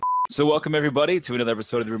So welcome everybody to another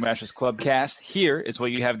episode of the Brewmasters Clubcast. Here is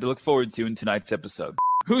what you have to look forward to in tonight's episode.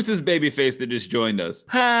 Who's this baby face that just joined us?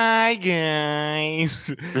 Hi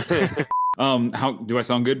guys. How do I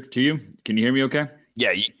sound good to you? Can you hear me okay?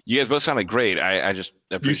 Yeah, you guys both sounded great. I just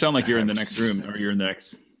You sound like you're in the next room or you're in the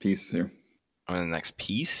next piece here. I'm in the next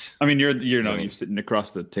piece. I mean, you're sitting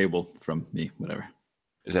across the table from me, whatever.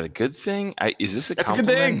 Is that a good thing? Is this a That's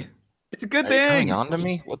compliment? a good thing. It's a good Are thing. you coming on to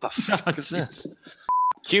me? What the fuck is this?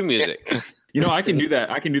 Cue music. You know, I can do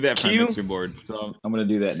that. I can do that for a Cue. mixer board. So I'm going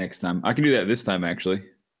to do that next time. I can do that this time, actually.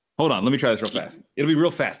 Hold on. Let me try this real fast. It'll be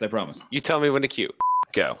real fast, I promise. You tell me when to cue.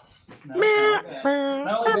 Go.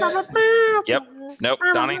 Yep. Nope.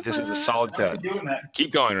 Donnie, this is a solid cut.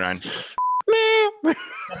 Keep going, Ryan.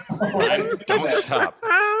 Don't stop.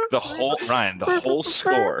 The whole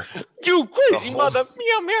score. You crazy mother.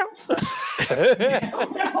 Meow meow.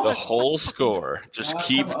 The whole score. Just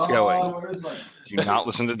keep going. Do not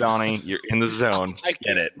listen to Donnie. You're in the zone. I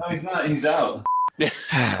get it. No, he's not. He's out.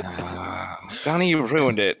 Donnie, you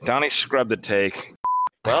ruined it. Donnie scrubbed the take.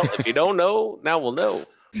 Well, if you don't know, now we'll know.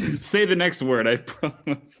 Say the next word, I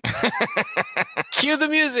promise. Cue the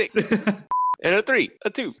music. And a 3, a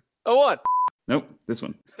 2, a 1. Nope, this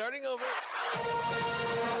one. Starting over.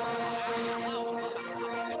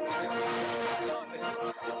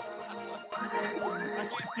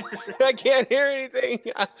 I can't hear anything.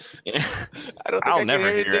 I don't think I'll I can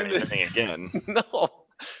never hear anything. anything again. No,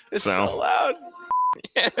 it's So. so loud.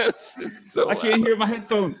 Yes, it's so I can't loud. hear my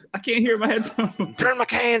headphones. Turn my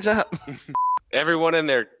cans up. Everyone in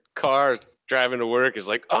their car driving to work is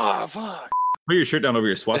like, oh, fuck. Put your shirt down over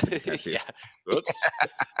your swastika tattoo. Yeah. Oops.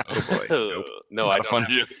 Oh boy. Nope. No, I Not a don't. fun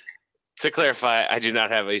have- joke. To clarify, I do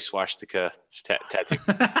not have a swastika tattoo.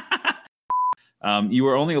 You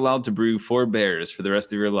are only allowed to brew 4 bears for the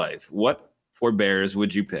rest of your life. What 4 bears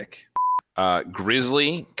would you pick?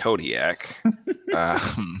 Grizzly, Kodiak,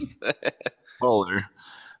 Boulder,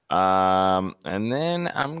 and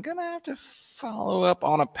then I'm gonna have to follow up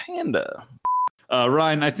on a panda.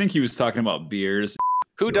 Ryan, I think he was talking about beers.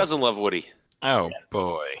 Who doesn't love Woody? Oh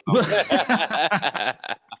boy,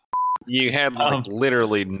 you had like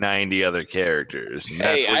literally 90 other characters. And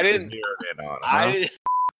that's Hey, what I you didn't- zeroed in on, huh? I didn't.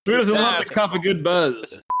 Who doesn't love the cup of good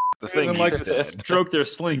buzz? The Who thing doesn't you like to said. stroke their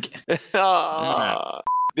slink?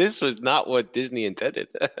 This was not what Disney intended.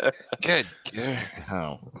 Good.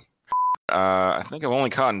 Oh. I think I've only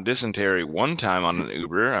caught dysentery one time on an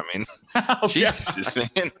Uber. I mean, Jesus,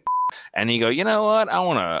 man. And you go, you know what? I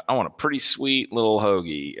want a pretty sweet little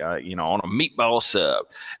hoagie. I want a meatball sub.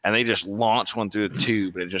 And they just launch one through the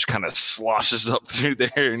tube, and it just kind of sloshes up through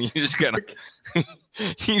there, and you just kind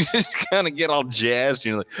of get all jazzed.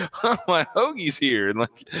 And you're like, oh, my hoagie's here, and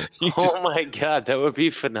like, Oh my god, that would be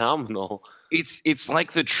phenomenal. it's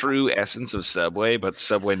like the true essence of Subway, but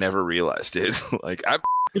Subway never realized it. Like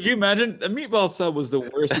Could you imagine? A meatball sub was the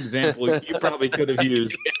worst example you probably could have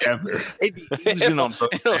used ever. it'd be oozing on both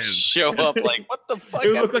It'll ends. show up like, what the fuck? It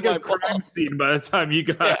would look like happened a to my crime scene by the time you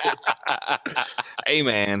got it. balls? Hey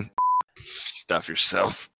man, stuff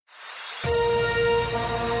yourself.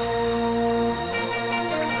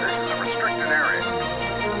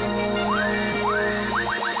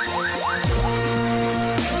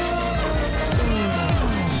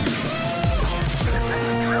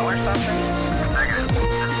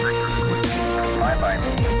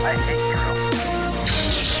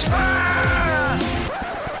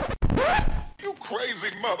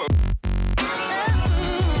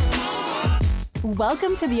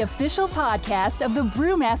 Welcome to the official podcast of the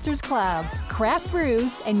Brewmasters Club, craft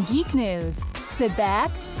brews and geek news. Sit back,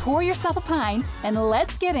 pour yourself a pint, and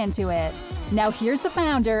let's get into it. Now here's the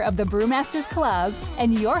founder of the Brewmasters Club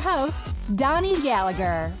and your host, Donnie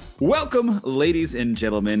Gallagher. Welcome, ladies and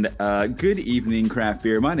gentlemen. Good evening, craft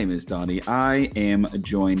beer. My name is Donnie. I am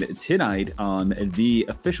joined tonight on the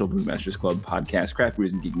official Brewmasters Club podcast, Craft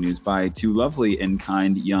Brews and Geek News, by 2 lovely and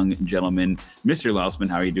kind young gentlemen. Mr. Lausman,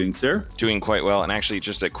 how are you doing, sir? Doing quite well, and actually,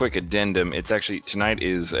 just a quick addendum. It's actually tonight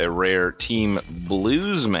is a rare Team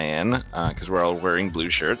Blues man because we're all wearing blue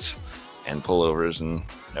shirts and pullovers, and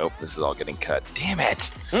nope, this is all getting cut. Damn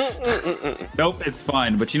it! Nope, it's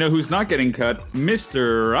fine. But you know who's not getting cut?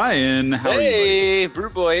 Mr. Ryan. How are you? Hey,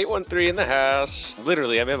 Brew Boy 813 in the house.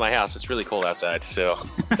 Literally, I'm in my house. It's really cold outside, so.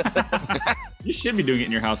 You should be doing it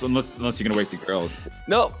in your house, unless you're gonna wake the girls.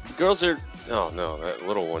 No, girls are. Oh no, that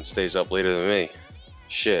little one stays up later than me.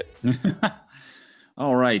 Shit.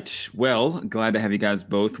 All right. Well, glad to have you guys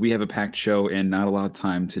both. We have a packed show and not a lot of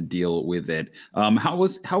time to deal with it. How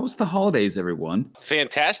was the holidays, everyone?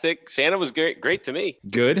 Fantastic. Santa was great to me.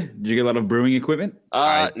 Good. Did you get a lot of brewing equipment?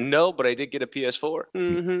 No, but I did get a PS4.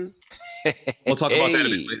 Mm-hmm. We'll talk about that a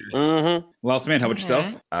bit later. Mm-hmm. Last man, how about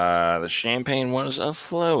yourself? The champagne was a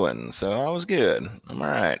flowing, so I was good. I'm all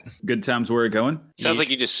right. Good times where it going? Sounds like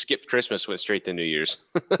you just skipped Christmas, went straight to New Year's.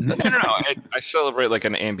 No. I celebrate like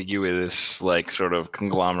an ambiguous, like sort of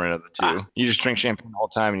conglomerate of the two. You just drink champagne the whole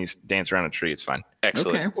time and you dance around a tree. It's fine.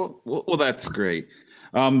 Excellent. Okay, well, that's great.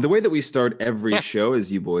 The way that we start every show,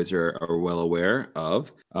 as you boys are well aware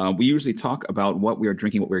of, we usually talk about what we are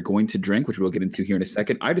drinking, what we're going to drink, which we'll get into here in a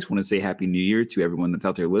second. I just want to say Happy New Year to everyone that's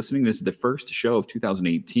out there listening. This is the first show of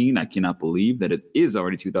 2018. I cannot believe that it is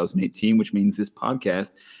already 2018, which means this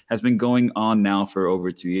podcast has been going on now for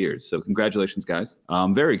over 2 years. So congratulations, guys.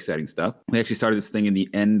 Very exciting stuff. We actually started this thing in the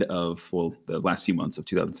end of, the last few months of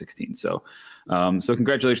 2016. So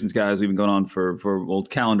congratulations, guys. We've been going on for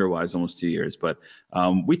calendar-wise almost 2 years, but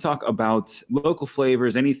we talk about local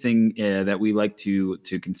flavors, anything that we like to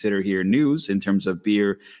consider here, news in terms of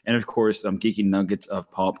beer, and of course, geeky nuggets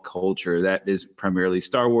of pop culture. That is primarily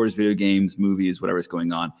Star Wars, video games, movies, whatever is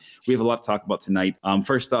going on. We have a lot to talk about tonight.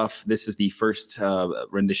 First off, this is the first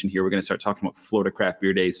rendition here. We're going to start talking about Florida Craft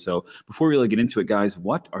Beer Days. So before we really get into it, guys,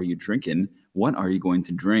 what are you drinking? What are you going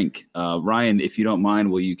to drink? Ryan, if you don't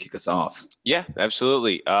mind, will you kick us off? Yeah,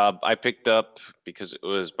 absolutely. I picked up, because it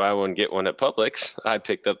was buy one, get one at Publix, I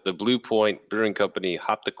picked up the Blue Point Brewing Company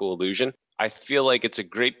Hoptical Illusion. I feel like it's a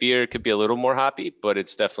great beer. It could be a little more hoppy, but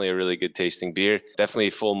it's definitely a really good tasting beer. Definitely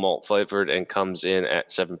full malt flavored and comes in at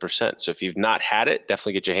 7%. So if you've not had it,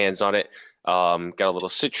 definitely get your hands on it. Got a little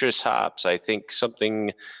citrus hops. I think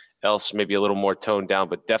something else, maybe a little more toned down,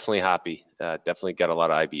 but definitely hoppy. Definitely got a lot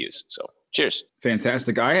of IBUs. So cheers.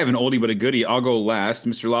 Fantastic. I have an oldie but a goodie. I'll go last.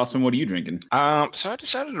 Mr. Lossman, what are you drinking? So I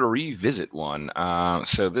decided to revisit one.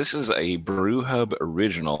 So this is a Brew Hub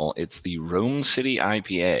original. It's the Rome City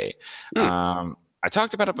IPA. I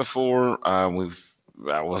talked about it before. I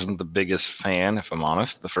wasn't the biggest fan, if I'm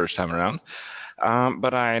honest, the first time around.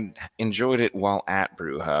 But I enjoyed it while at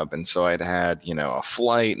Brew Hub. And so I'd had, a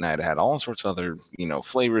flight, and I'd had all sorts of other,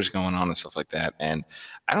 flavors going on and stuff like that. And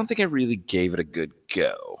I don't think I really gave it a good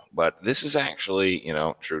go. But this is actually,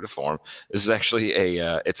 true to form. This is actually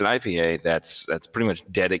it's an IPA that's pretty much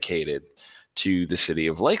dedicated to the city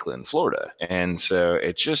of Lakeland, Florida. And so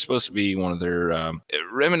it's just supposed to be one of their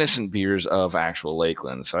reminiscent beers of actual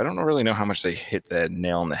Lakeland. So I don't really know how much they hit that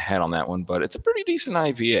nail on the head on that one, but it's a pretty decent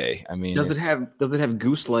IPA. I mean, does it have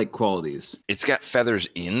goose-like qualities? It's got feathers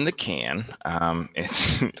in the can.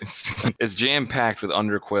 It's jam-packed with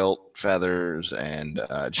underquilt feathers and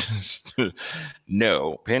just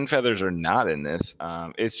no, pin feathers are not in this.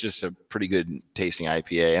 It's just a pretty good tasting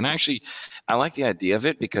IPA. And actually, I like the idea of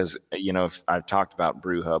it because, I've talked about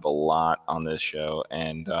Brew Hub a lot on this show,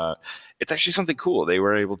 and it's actually something cool. They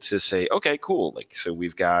were able to say, okay, cool. Like, so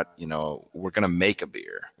we've got, we're going to make a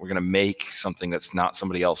beer. We're going to make something that's not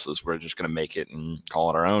somebody else's. We're just going to make it and call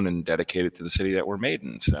it our own and dedicate it to the city that we're made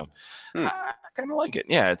in. So I kind of like it.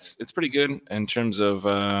 Yeah, it's pretty good in terms of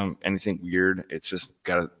anything weird. It's just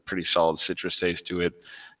got a pretty solid citrus taste to it.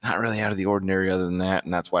 Not really out of the ordinary other than that,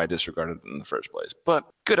 and that's why I disregarded it in the first place. But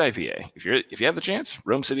good IPA. If you have the chance,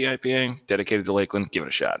 Rome City IPA, dedicated to Lakeland, give it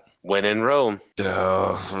a shot. When in Rome.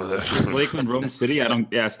 Is Lakeland Rome City?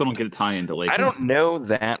 I still don't get a tie into Lakeland. I don't know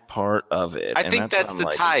that part of it. I think that's the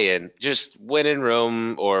tie-in. Just when in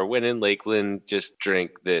Rome or when in Lakeland, just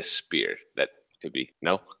drink this beer. That could be.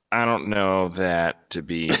 No? I don't know that to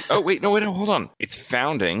be. Oh, wait, no, hold on. It's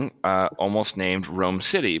founding almost named Rome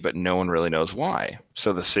City, but no one really knows why.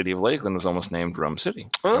 So the city of Lakeland was almost named Rome City.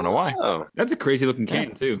 I don't know why. That's a crazy looking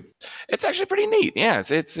can too. It's actually pretty neat. Yeah,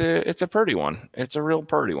 it's a pretty one. It's a real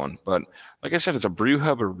pretty one. But like I said, it's a Brew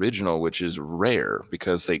Hub original, which is rare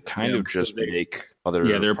because they kind of just make other.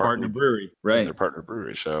 Yeah, they're a partner brewery, right? They're partner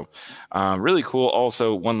brewery. So really cool.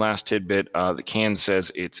 Also, one last tidbit: the can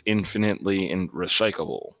says it's infinitely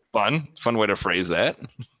recyclable. Fun way to phrase that.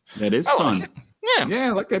 That is fun. Like yeah, I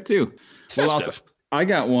like that too. It's festive. I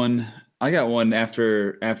got one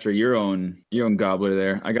after your own gobbler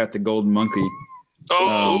there. I got the Golden Monkey.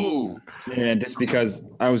 And just because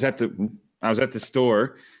I was at the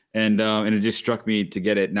store and it just struck me to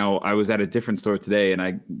get it. Now I was at a different store today and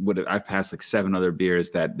I passed like 7 other beers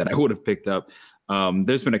that I would have picked up.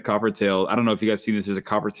 There's been a Coppertail. I don't know if you guys seen this. There's a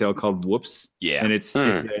Coppertail called Whoops. Yeah. And it's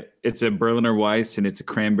a Berliner Weiss and it's a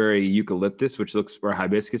cranberry eucalyptus, or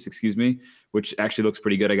hibiscus, excuse me, which actually looks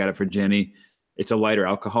pretty good. I got it for Jenny. It's a lighter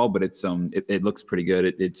alcohol, but it's it looks pretty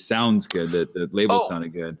good. It sounds good. The label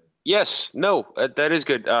sounded good. Yes. No, that is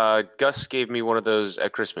good. Gus gave me one of those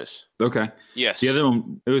at Christmas. Okay. Yes. The other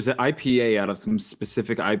one, it was an IPA out of some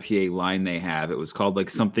specific IPA line they have. It was called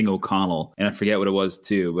like something O'Connell, and I forget what it was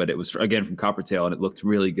too, but it was again from Coppertail, and it looked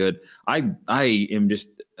really good. I am just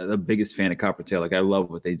the biggest fan of Coppertail. Like I love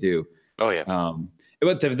what they do. Oh yeah.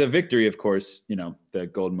 But the victory, of course, the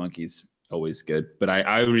Golden Monkeys always good. But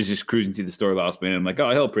I was just cruising through the store last minute. And I'm like,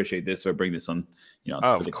 oh, he'll appreciate this, so I bring this on,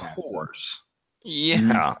 for the cast. Of course. So.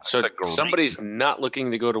 Yeah. So somebody's not looking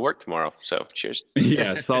to go to work tomorrow. So cheers.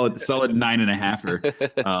 Yeah, solid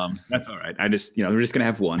 9.5. That's all right. I just, we're just gonna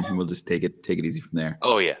have one, and we'll just take it easy from there.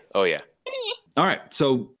 Oh yeah. All right.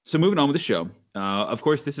 So moving on with the show. Of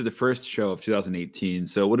course, this is the first show of 2018,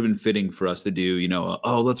 so it would have been fitting for us to do,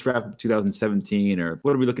 let's wrap up 2017, or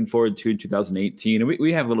what are we looking forward to in 2018? And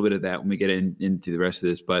we have a little bit of that when we get into the rest of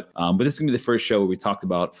this, but this is gonna be the first show where we talked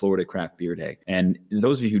about Florida Craft Beer Day. And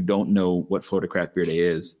those of you who don't know what Florida Craft Beer Day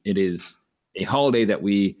is, it is a holiday that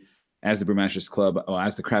we, as the Brewmasters Club,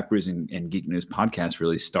 as the Craft Brews and Geek News podcast,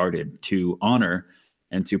 really started to honor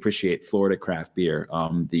and to appreciate Florida craft beer,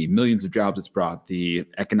 the millions of jobs it's brought, the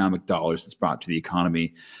economic dollars it's brought to the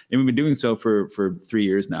economy. And we've been doing so for 3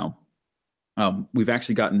 years now. We've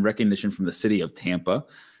actually gotten recognition from the city of Tampa,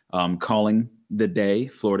 calling the day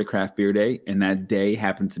Florida Craft Beer Day. And that day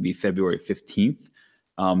happened to be February 15th.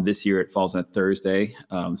 This year it falls on a Thursday.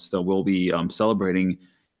 So we'll be celebrating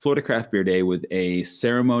Florida Craft Beer Day with a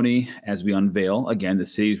ceremony as we unveil, again, the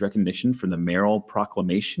city's recognition from the mayoral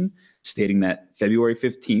proclamation, stating that February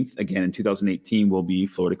 15th, again in 2018, will be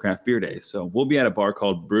Florida Craft Beer Day. So we'll be at a bar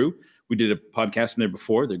called Brew. We did a podcast from there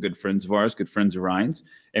before. They're good friends of ours, good friends of Ryan's.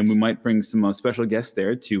 And we might bring some special guests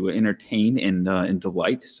there to entertain and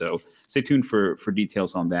delight. So stay tuned for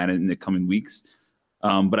details on that in the coming weeks.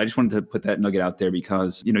 But I just wanted to put that nugget out there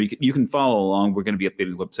because, you can follow along. We're going to be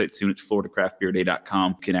updating the website soon. It's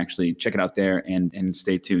floridacraftbeerday.com. You can actually check it out there and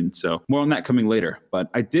stay tuned. So more on that coming later. But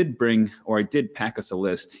I did pack us a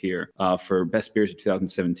list here for best beers of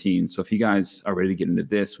 2017. So if you guys are ready to get into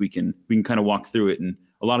this, we can kind of walk through it. And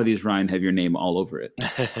a lot of these, Ryan, have your name all over it.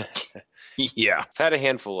 Yeah, I've had a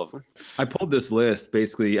handful of them. I pulled this list.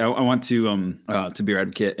 Basically, I went to Beer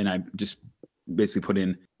Advocate, and I just basically put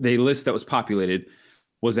in the list that was populated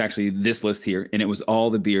was actually this list here, and it was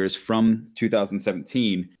all the beers from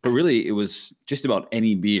 2017. But really, it was just about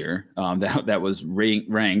any beer that was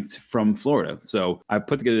ranked from Florida. So I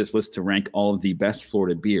put together this list to rank all of the best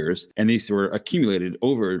Florida beers, and these were accumulated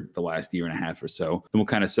over the last year and a half or so. And we'll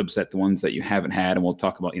kind of subset the ones that you haven't had, and we'll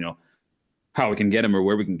talk about, how we can get them or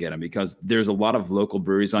where we can get them, because there's a lot of local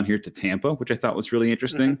breweries on here to Tampa, which I thought was really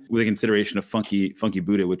interesting, with the consideration of Funky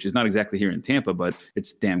Buddha, which is not exactly here in Tampa, but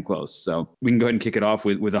it's damn close. So we can go ahead and kick it off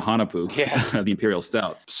with a Hanapu, the Imperial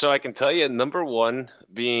Stout. So I can tell you, number one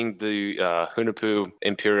being the Hunahpu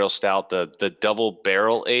Imperial Stout, the double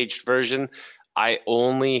barrel aged version. I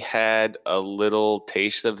only had a little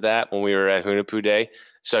taste of that when we were at Hunahpu Day.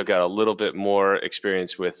 So I've got a little bit more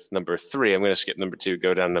experience with number three. I'm going to skip number two,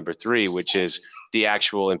 go down to number three, which is the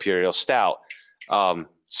actual Imperial Stout.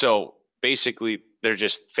 So basically, they're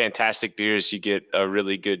just fantastic beers. You get a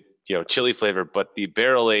really good, chili flavor, but the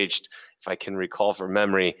barrel aged, if I can recall from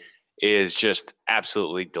memory, is just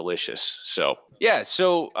absolutely delicious. So yeah.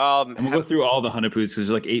 So and we'll go through all the Hunahpus because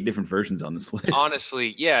there's like 8 different versions on this list.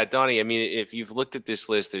 Honestly, yeah, Donnie. I mean, if you've looked at this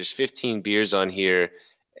list, there's 15 beers on here.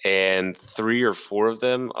 And 3 or 4 of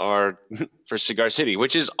them are for Cigar City,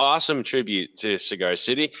 which is awesome tribute to Cigar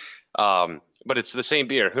City. But it's the same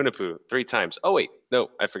beer, Hunahpu, 3 times. Oh, wait, no,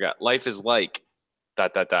 I forgot. Life is Like ...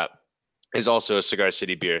 is also a Cigar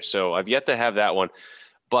City beer. So I've yet to have that one.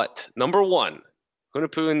 But number one,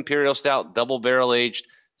 Hunahpu Imperial Stout, double barrel aged,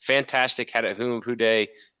 fantastic. Had it at Hunahpu Day.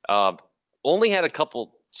 Only had a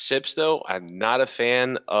couple sips, though. I'm not a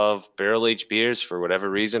fan of barrel aged beers for whatever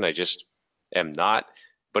reason. I just am not.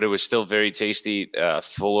 But it was still very tasty,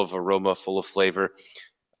 full of aroma, full of flavor.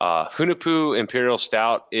 Hunahpu Imperial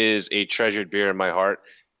Stout is a treasured beer in my heart.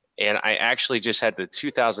 And I actually just had the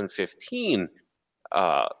 2015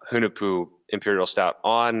 Hunahpu Imperial Stout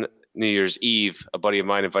on New Year's Eve. A buddy of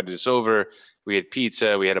mine invited us over. We had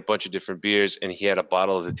pizza. We had a bunch of different beers. And he had a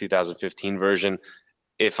bottle of the 2015 version.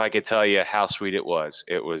 If I could tell you how sweet it was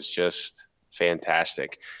just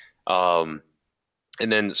fantastic.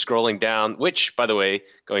 And then scrolling down, which, by the way,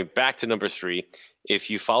 going back to number 3, if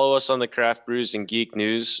you follow us on the Craft Brews and Geek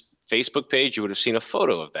News Facebook page, you would have seen a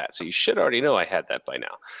photo of that. So you should already know I had that by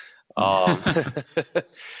now. I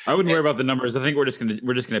wouldn't worry about the numbers. I think we're just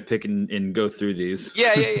gonna pick and go through these.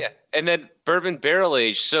 Yeah. And then bourbon barrel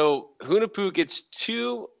aged. So Hunahpu gets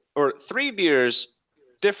 2 or 3 beers,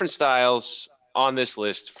 different styles on this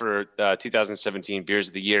list for 2017 Beers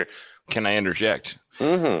of the Year. Can I interject?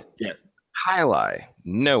 Mm-hmm. Yes. Jai Alai,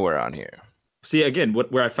 nowhere on here. See, again,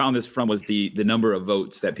 where I found this from was the number of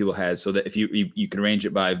votes that people had. So that if you can arrange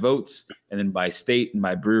it by votes and then by state and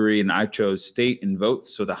by brewery, and I chose state and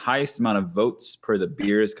votes. So the highest amount of votes per the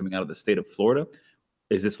beers coming out of the state of Florida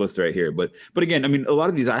is this list right here. But again, I mean, a lot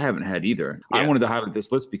of these I haven't had either. Yeah. I wanted to highlight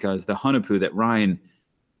this list because the Hunahpu that Ryan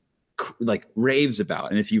like raves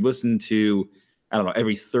about, and if you listen to, I don't know,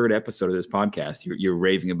 every third episode of this podcast, you're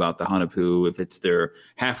raving about the Hunahpu, if it's their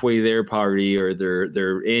halfway there party or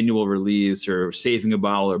their annual release or saving a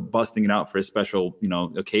bottle or busting it out for a special,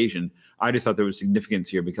 occasion. I just thought there was significance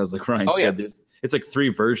here because, like Ryan said, it's like 3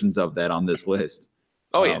 versions of that on this list.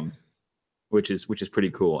 Which is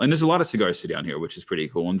pretty cool. And there's a lot of Cigar City on here, which is pretty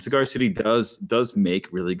cool. And Cigar City does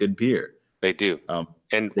make really good beer. They do.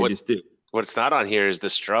 And they just do. What's not on here is the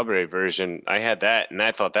strawberry version. I had that, and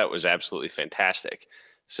I thought that was absolutely fantastic.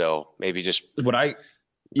 So maybe just what I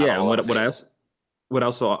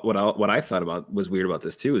thought about was weird about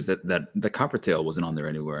this too is that the Coppertail wasn't on there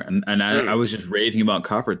anywhere, and I was just raving about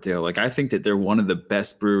Coppertail. Like I think that they're one of the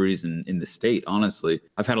best breweries in the state. Honestly,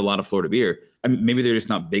 I've had a lot of Florida beer. I mean, maybe they're just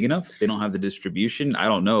not big enough. They don't have the distribution. I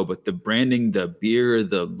don't know, but the branding, the beer,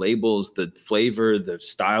 the labels, the flavor, the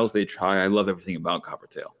styles they try, I love everything about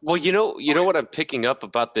Coppertail. Well, you know what I'm picking up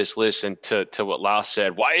about this list, and to what Laos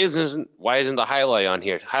said, why isn't the Jai Alai on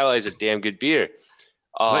here? Jai Alai is a damn good beer.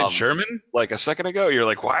 Was that German? Like a second ago, you're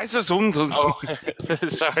like, why is this?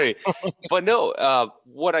 Sorry, but no.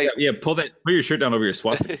 Pull your shirt down over your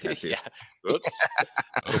swastika tattoo. Yeah. Oops.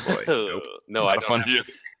 Oh boy. Nope. No, I don't.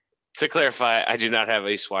 To clarify, I do not have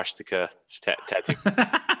a swastika tattoo.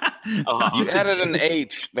 You added an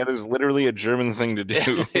H. That is literally a German thing to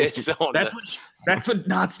do. That's what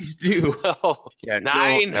Nazis do. Oh, yeah,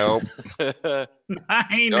 9. Nope. 9.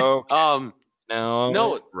 Nope.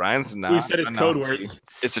 No, Ryan's not. We said his code words.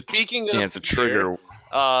 It's a trigger.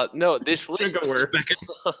 No, this list.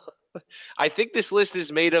 I think this list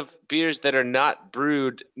is made of beers that are not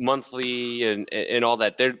brewed monthly and all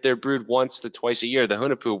that. They're brewed once to twice a year. The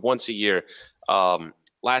Hunahpu once a year.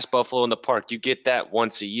 Last Buffalo in the Park, you get that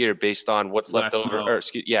once a year based on what's left over.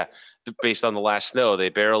 Based on the last snow, they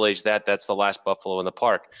barrel age that. That's the Last Buffalo in the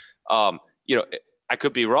Park. I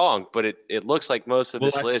could be wrong, but it looks like most of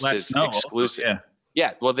this list is exclusive. Also,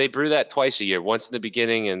 yeah. Well, they brew that twice a year, once in the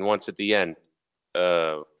beginning and once at the end.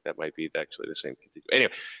 That might be actually the same.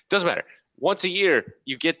 Anyway, doesn't matter. Once a year,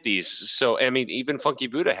 you get these. So, I mean, even Funky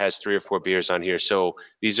Buddha has 3 or 4 beers on here. So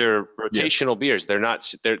these are rotational beers. They're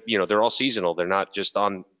not. They're all seasonal. They're not just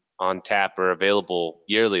on tap or available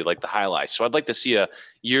yearly like the Jai Alai. So I'd like to see a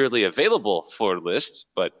yearly available for list,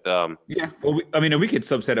 but well, we could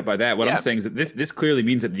subset it by that. What I'm saying is that this clearly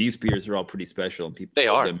means that these beers are all pretty special and people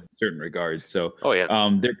love them in certain regards. So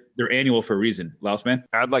they're annual for a reason. Laos man,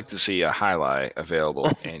 I'd like to see a Jai Alai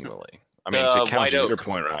available annually. I mean, to counter your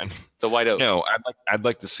point, Ryan. The White Oak. No, I'd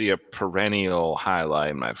like to see a perennial Jai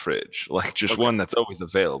Alai in my fridge, like just one that's always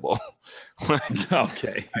available.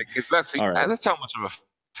 Okay, because that's how much of a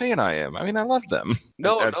fan I am. I mean, I love them.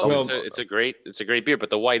 It's a great beer,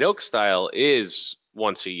 but the White Oak style is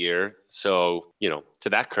once a year. So, to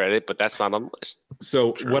that credit, but that's not on the list.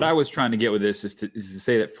 So what I was trying to get with this is to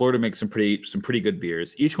say that Florida makes some pretty good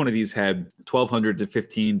beers. Each one of these had 1,200 to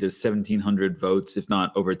 15 to 1,700 votes, if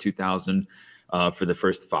not over 2,000 for the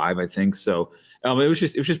first 5, I think. So it was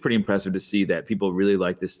just pretty impressive to see that people really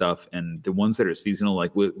like this stuff, and the ones that are seasonal,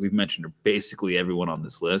 like we've mentioned, are basically everyone on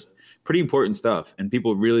this list. Pretty important stuff, and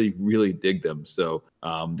people really, really dig them. So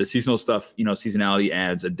the seasonal stuff, seasonality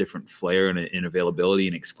adds a different flair and availability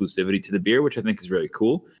and exclusivity to the beer, which I think is really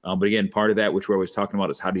cool. But again, part of that, which we're always talking about,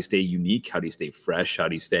 is how do you stay unique? How do you stay fresh? How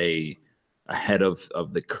do you stay ahead of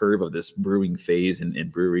the curve of this brewing phase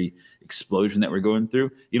and brewery explosion that we're going through?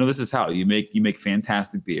 This is how you make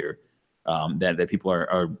fantastic beer that people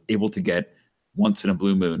are able to get once in a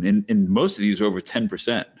blue moon. And most of these are over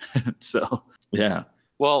 10%. So, yeah.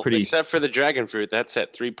 Well, except for the dragon fruit, that's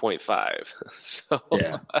at 3.5. So,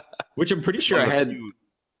 yeah. Which I'm pretty sure I had.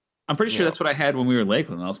 I'm pretty sure that's what I had when we were in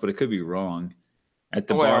Lakeland else, but it could be wrong. At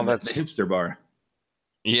the bar, the hipster bar.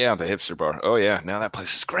 Yeah, the hipster bar. Oh, yeah. Now that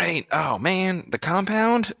place is great. Oh, man. The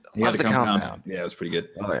compound? Love the compound. Yeah, it was pretty good.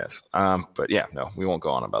 Oh, yes. But yeah, no, we won't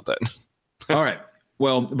go on about that. All right.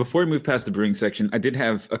 Well, before we move past the brewing section, I did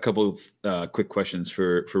have a couple of quick questions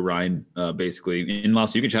for Ryan, basically. And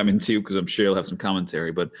Laos, you can chime in too, because I'm sure you'll have some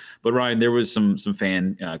commentary. But Ryan, there was some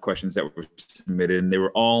fan questions that were submitted, and they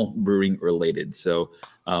were all brewing related. So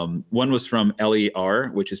one was from Ellie R,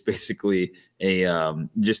 which is basically some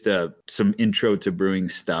intro to brewing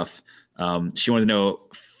stuff. She wanted to know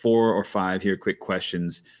 4 or 5 quick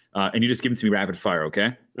questions, and you just give them to me rapid fire,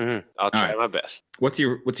 okay? I'll try right. my best. What's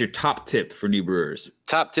your top tip for new brewers?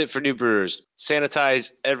 Top tip for new brewers: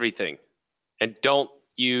 sanitize everything, and don't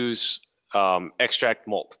use extract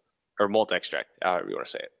malt or malt extract, however you want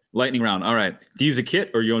to say it. Lightning round. All right. Do you use a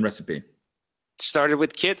kit or your own recipe? Started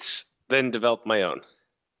with kits, then developed my own.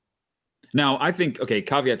 Now, I think, okay,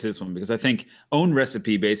 caveat to this one, because I think own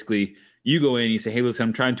recipe, basically, you go in, you say, hey, listen,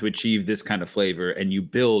 I'm trying to achieve this kind of flavor, and you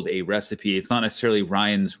build a recipe. It's not necessarily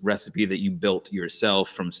Ryan's recipe that you built yourself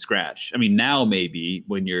from scratch. I mean, now maybe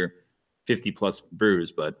when you're 50 plus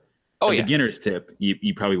brews, but beginner's tip,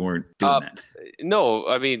 you probably weren't doing that. No,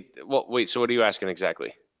 I mean, well, wait, so what are you asking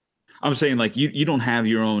exactly? I'm saying, like, you don't have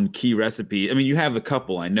your own key recipe. I mean, you have a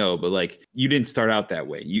couple, I know, but like you didn't start out that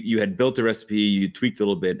way. You had built a recipe, you tweaked a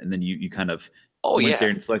little bit, and then you kind of went there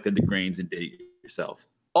and selected the grains and did it yourself.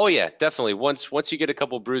 Oh yeah, definitely. Once you get a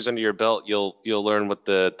couple brews under your belt, you'll learn what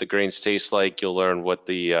the grains taste like. You'll learn what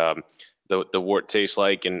the wort tastes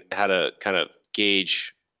like, and how to kind of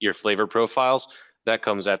gauge your flavor profiles. That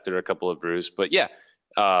comes after a couple of brews. But yeah,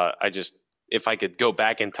 if I could go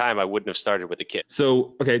back in time, I wouldn't have started with a kit.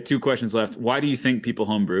 So, okay, 2 questions left. Why do you think people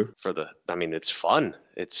homebrew? It's fun.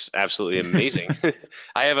 It's absolutely amazing.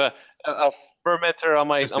 I have a fermenter on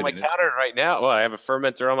my counter right now. Well, I have a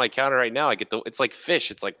fermenter on my counter right now. It's like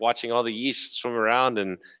fish. It's like watching all the yeast swim around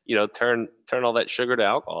and, turn all that sugar to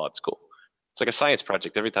alcohol. It's cool. It's like a science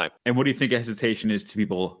project every time. And what do you think hesitation is to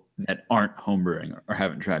people that aren't homebrewing or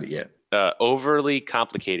haven't tried it yet? Overly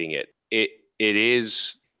complicating it. It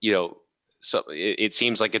is, so it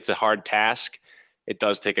seems like it's a hard task. It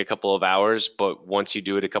does take a couple of hours, but once you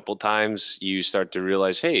do it a couple of times, you start to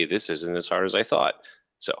realize, hey, this isn't as hard as I thought.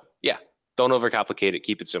 So yeah, don't overcomplicate it.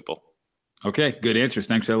 Keep it simple. Okay, good answers.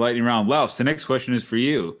 Thanks for the lightning round. Louse, the next question is for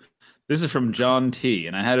you. This is from John T,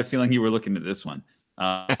 and I had a feeling you were looking at this one.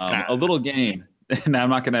 A little game, and I'm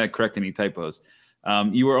not going to correct any typos.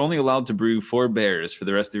 You were only allowed to brew 4 bears for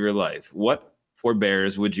the rest of your life. What 4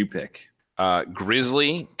 bears would you pick?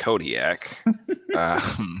 Grizzly, Kodiak.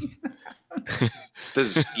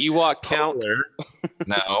 Does Ewok count?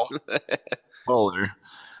 No. Polar.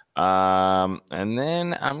 And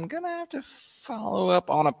then I'm going to have to follow up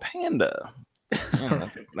on a panda. Yeah,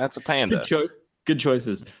 that's a panda. Good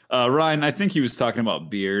choices. Ryan, I think he was talking about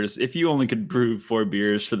beers. If you only could brew 4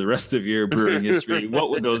 beers for the rest of your brewing history, what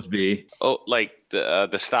would those be? Oh, like the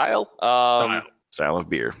style? Style of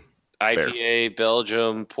beer. IPA,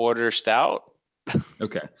 Belgium, Porter, Stout.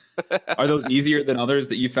 Okay. Are those easier than others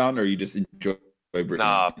that you found, or you just enjoy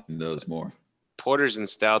brewing those more? Porters and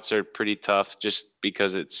stouts are pretty tough just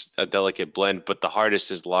because it's a delicate blend, but the hardest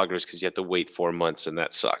is lagers because you have to wait 4 months, and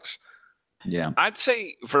that sucks. Yeah. I'd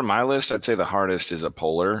say for my list, the hardest is a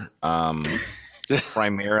polar,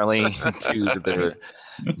 primarily due to the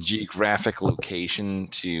geographic location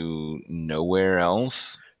to nowhere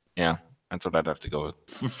else. Yeah, that's what I'd have to go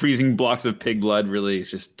with. Freezing blocks of pig blood really is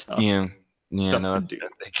just tough. Yeah, no,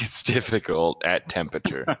 it gets difficult at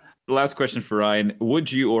temperature. The last question for Ryan.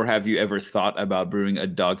 Would you or have you ever thought about brewing a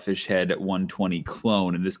Dogfish Head 120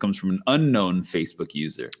 clone? And this comes from an unknown Facebook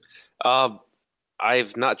user.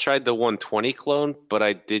 I've not tried the 120 clone, but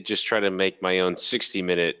I did just try to make my own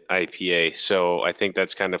 60-minute IPA. So I think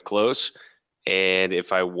that's kind of close. And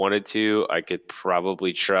if I wanted to, I could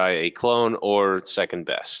probably try a clone or second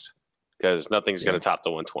best, because nothing's going to top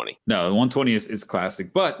the 120. No, the 120 is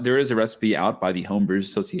classic, but there is a recipe out by the Homebrewers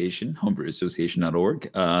Association,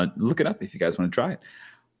 homebrewerassociation.org. Look it up if you guys want to try it.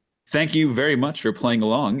 Thank you very much for playing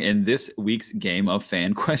along in this week's game of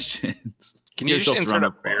fan questions. Can you just insert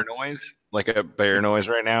a bear noise? Like a bear noise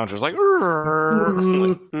right now? Just like,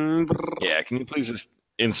 yeah, can you please just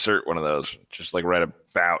insert one of those just like right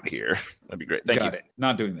about here? That'd be great. Thank you. Got it.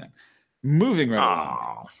 Not doing that. Moving right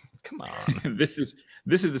along. Come on. This is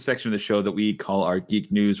the section of the show that we call our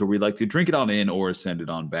Geek News, where we like to drink it on in or send it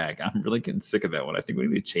on back. I'm really getting sick of that one. I think we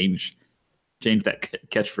need to change that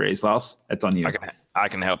catchphrase. Laus, that's on you. I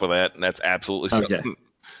can help with that. That's absolutely something. Okay.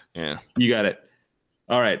 Yeah. You got it.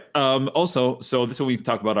 All right. Also, so this is when we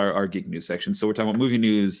talk about our Geek News section. So we're talking about movie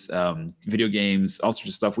news, video games, all sorts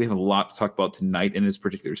of stuff. We have a lot to talk about tonight in this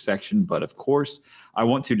particular section. But of course, I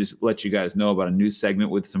want to just let you guys know about a new segment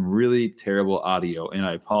with some really terrible audio. And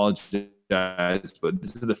I apologize, but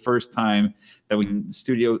this is the first time that we have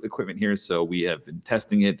studio equipment here. So we have been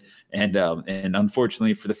testing it. And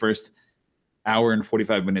unfortunately, for the first hour and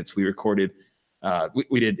 45 minutes, we recorded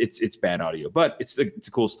we did it's bad audio, but it's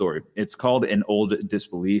a cool story. It's called An Old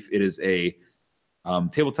Disbelief. It is a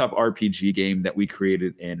tabletop RPG game that we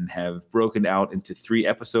created and have broken out into 3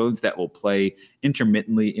 episodes that will play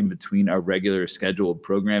intermittently in between our regular scheduled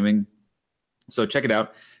programming. So check it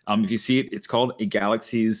out. If you see it, it's called A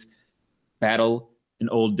Galaxy's Battle an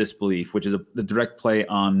old disbelief, which is the direct play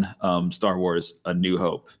on Star Wars: A New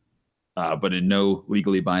Hope, but in no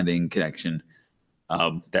legally binding connection.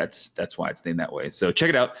 That's why it's named that way. So check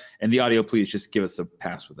it out. And the audio, please just give us a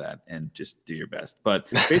pass with that and just do your best. But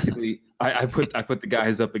basically, I put the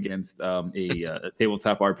guys up against a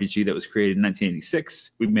tabletop RPG that was created in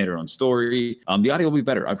 1986. We made our own story. The audio will be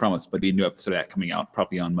better, I promise. But be a new episode of that coming out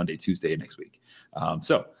probably on Monday, Tuesday next week.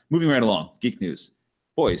 So moving right along, geek news.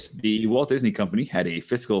 Boys, the Walt Disney Company had a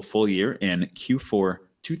fiscal full year and Q4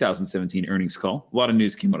 2017 earnings call. A lot of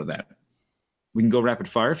news came out of that. We can go rapid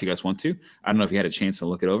fire if you guys want to. I don't know if you had a chance to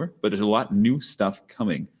look it over, but there's a lot of new stuff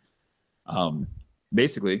coming.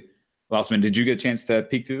 Basically, Lausman, did you get a chance to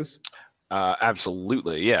peek through this?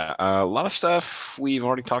 Absolutely, yeah. A lot of stuff we've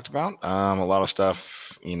already talked about. A lot of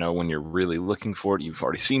stuff, when you're really looking for it, you've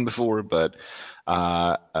already seen before, but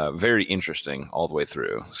very interesting all the way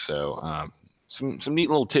through. So some neat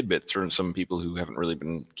little tidbits from some people who haven't really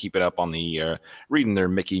been keeping up on the reading their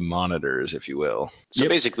Mickey monitors, if you will. So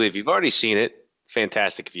basically, if you've already seen it,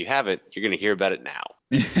 fantastic. If you haven't, you're going to hear about it now.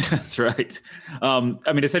 That's right.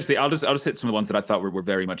 Essentially, I'll just hit some of the ones that I thought were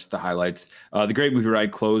very much the highlights. The Great Movie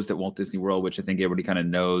Ride closed at Walt Disney World, which I think everybody kind of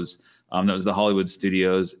knows. That was the Hollywood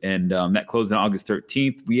Studios, and that closed on August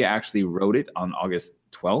 13th. We actually wrote it on August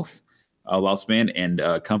 12th. Lausman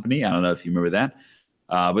and Company. I don't know if you remember that.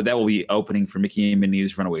 But that will be opening for Mickey and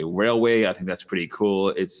Minnie's Runaway Railway. I think that's pretty cool.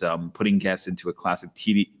 It's putting guests into a classic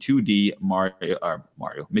 2D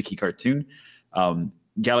Mario Mickey cartoon.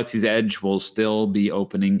 Galaxy's Edge will still be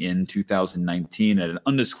opening in 2019 at an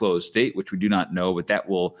undisclosed date, which we do not know, but that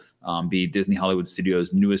will be Disney Hollywood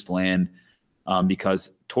Studios' newest land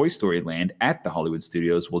because Toy Story Land at the Hollywood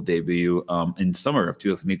Studios will debut in summer of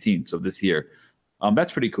 2018, so this year.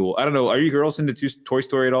 That's pretty cool. I don't know. Are you girls into Toy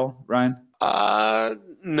Story at all, Ryan?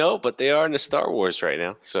 No, but they are into Star Wars right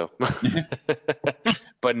now. So,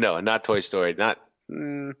 but no, not Toy Story. Not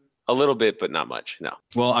a little bit, but not much. No.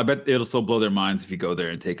 Well, I bet it'll still blow their minds if you go there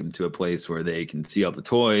and take them to a place where they can see all the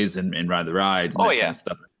toys and ride the rides. And kind of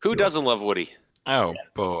stuff. Who doesn't love Woody? Oh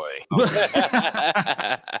boy.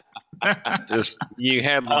 Just you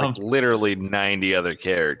had literally 90 other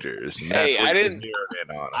characters. Hey, I didn't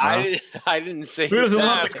say who doesn't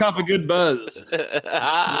love the cop of good buzz.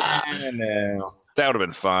 I know. That would have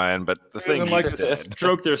been fine, but the thing like to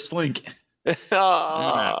stroke their slink.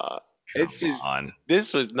 It's just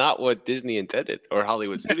this was not what Disney intended or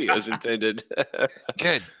Hollywood Studios intended.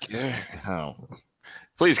 Good. Oh.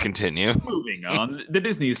 Please continue. Moving on, the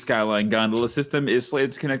Disney Skyline Gondola system is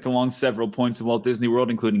slated to connect along several points of Walt Disney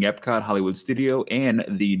World, including Epcot, Hollywood Studio, and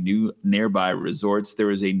the new nearby resorts.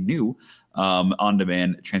 There is a new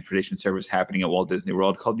on-demand transportation service happening at Walt Disney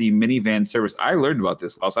World called the Minivan service. I learned about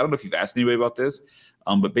this, Laus. I don't know if you've asked anybody about this,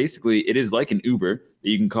 but basically it is like an Uber that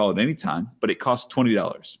you can call at any time, but it costs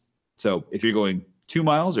 $20. So if you're going 2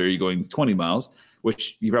 miles or you're going 20 miles,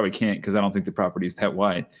 which you probably can't because I don't think the property is that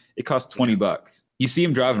wide, it costs $20. You see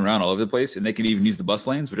them driving around all over the place, and they can even use the bus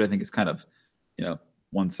lanes, which I think is kind of,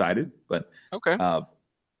 one-sided. But okay,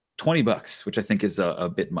 $20, which I think is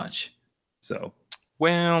a bit much. So,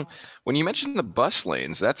 well, when you mentioned the bus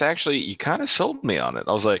lanes, that's actually you kind of sold me on it.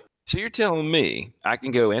 I was like, so you're telling me I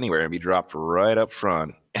can go anywhere and be dropped right up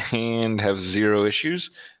front and have zero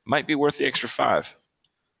issues? Might be worth the extra $5.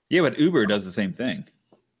 Yeah, but Uber does the same thing.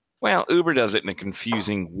 Well, Uber does it in a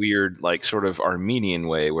confusing, weird, like sort of Armenian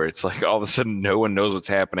way where it's like all of a sudden no one knows what's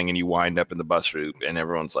happening and you wind up in the bus route and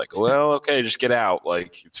everyone's like, well, okay, just get out.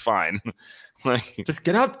 Like, it's fine. Like, just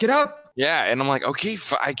get out. Yeah. And I'm like, okay,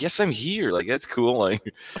 I guess I'm here. Like, that's cool.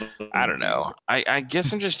 Like, I don't know. I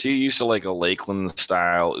guess I'm just too used to like a Lakeland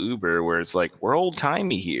style Uber where it's like, we're old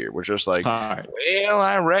timey here. We're just like, right. Well,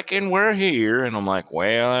 I reckon we're here. And I'm like,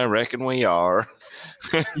 well, I reckon we are.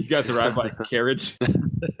 You guys arrive by carriage?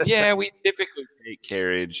 Yeah, we typically take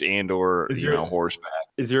carriage and or horseback.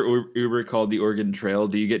 Is your Uber called the Oregon Trail?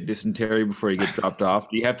 Do you get dysentery before you get dropped off?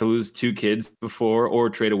 Do you have to lose 2 kids before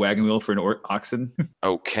or trade a wagon wheel for an oxen?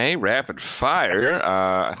 Okay, rapid fire.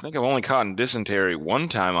 I think I've only caught dysentery one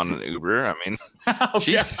time on an Uber. I mean,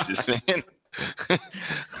 Jesus, man.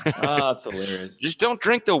 That's hilarious. Just don't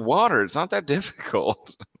drink the water. It's not that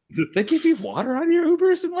difficult. Do they give you water on your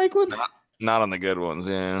Ubers in Lakeland? Not on the good ones,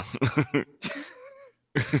 yeah.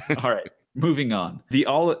 All right, moving on. The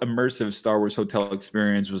all-immersive Star Wars hotel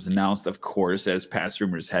experience was announced, of course, as past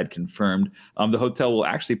rumors had confirmed. The hotel will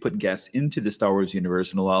actually put guests into the Star Wars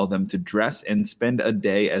universe and allow them to dress and spend a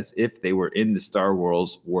day as if they were in the Star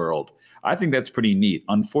Wars world. I think that's pretty neat.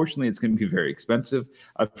 Unfortunately, it's going to be very expensive.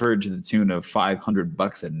 I've heard to the tune of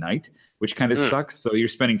 $500 a night, which kind of sucks. So you're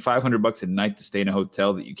spending $500 a night to stay in a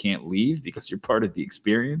hotel that you can't leave because you're part of the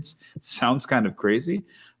experience. Sounds kind of crazy.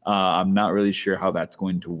 I'm not really sure how that's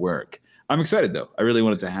going to work. I'm excited though. I really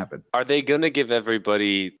want it to happen. Are they gonna give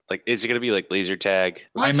everybody like? Is it gonna be like laser tag?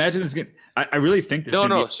 I imagine it's gonna. I really think.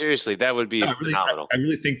 No, seriously, that would be phenomenal. I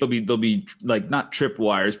really think there'll be like not trip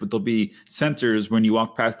wires, but there'll be sensors when you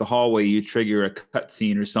walk past the hallway. You trigger a cut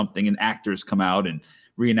scene or something, and actors come out and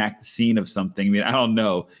reenact the scene of something. I mean, I don't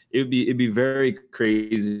know. It'd be very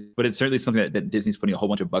crazy, but it's certainly something that Disney's putting a whole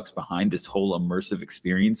bunch of bucks behind, this whole immersive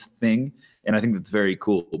experience thing. And I think that's very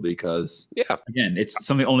cool because, again, it's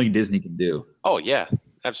something only Disney can do. Oh yeah,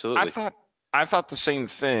 absolutely. I thought the same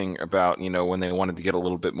thing about, when they wanted to get a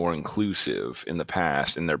little bit more inclusive in the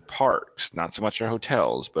past in their parks, not so much their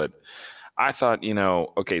hotels, but I thought,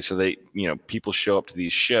 okay, so they, people show up to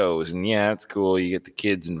these shows and it's cool. You get the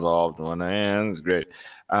kids involved. And it's great.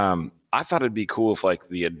 I thought it'd be cool if like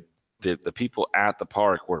the people at the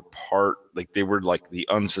park were they were like the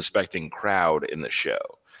unsuspecting crowd in the show.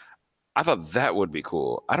 I thought that would be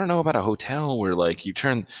cool. I don't know about a hotel where like you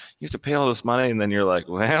have to pay all this money and then you're like,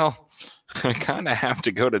 well, I kind of have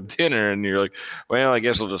to go to dinner, and you're like, well, I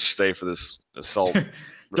guess I'll just stay for this assault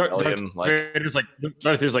rebellion. Darth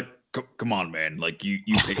Vader's like, come on, man! Like you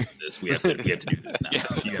paid for this. We have to do this now.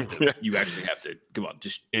 Yeah. You actually have to. Come on,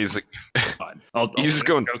 just. He's like, fine. He's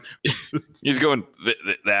going.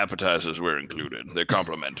 The appetizers were included. They're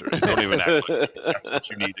complimentary. Don't even act like that's what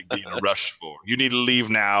you need to be in a rush for. You need to leave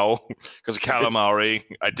now because calamari.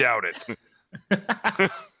 I doubt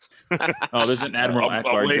it. Oh, there's an Admiral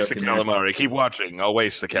Akbar. I'll waste the calamari. Keep watching. I'll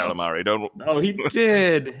waste the calamari. Don't. Oh, he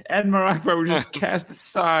did. Admiral Akbar was just cast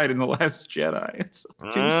aside in The Last Jedi. It's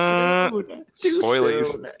too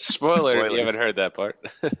soon. Spoiler. You haven't heard that part.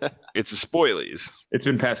 It's a spoilies. It's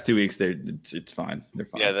been past 2 weeks. It's fine. They're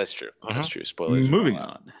fine. Yeah, that's true. That's true. Spoilers. Moving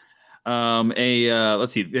on.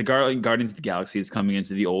 Let's see. The Guardians of the Galaxy is coming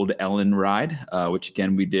into the old Ellen ride, which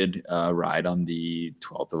again we did ride on the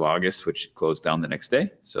 12th of August, which closed down the next day.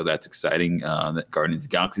 So that's exciting. That Guardians of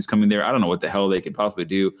the Galaxy is coming there. I don't know what the hell they could possibly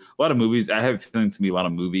do. A lot of movies. I have a feeling it's gonna be a lot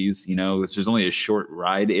of movies. There's only a short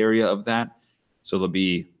ride area of that, so there'll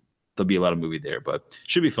be a lot of movie there, but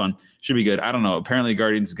should be fun. Should be good. I don't know. Apparently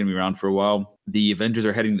Guardians is going to be around for a while. The Avengers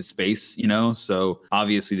are heading to space, so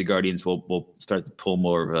obviously the Guardians will start to pull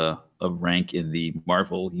more of a rank in the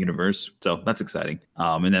Marvel universe. So that's exciting.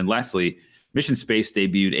 And then lastly, Mission Space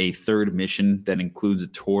debuted a third mission that includes a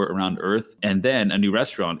tour around Earth and then a new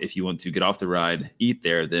restaurant. If you want to get off the ride, eat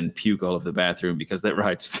there, then puke all over the bathroom because that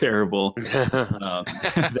ride's terrible.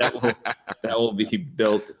 That will be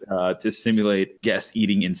built to simulate guests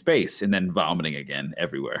eating in space and then vomiting again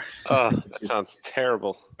everywhere. Oh, that sounds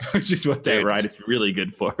terrible. Which is what that ride is really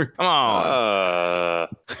good for. Come on.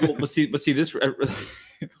 Well, see this.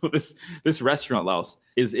 This restaurant, Laos,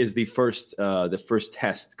 is the first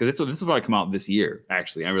test because this will probably come out this year.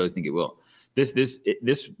 Actually, I really think it will.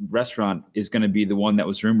 This restaurant is going to be the one that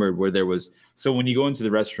was rumored where there was. So when you go into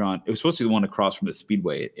the restaurant, it was supposed to be the one across from the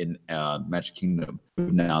Speedway in Magic Kingdom.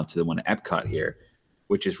 Now to the one at Epcot here,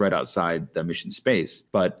 which is right outside the Mission Space.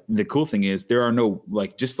 But the cool thing is there are no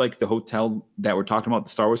just like the hotel that we're talking about,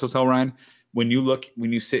 the Star Wars hotel, Ryan. When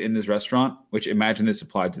you sit in this restaurant, which imagine this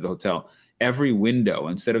applied to the hotel. Every window,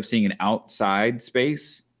 instead of seeing an outside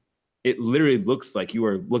space, it literally looks like you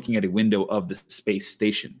are looking at a window of the space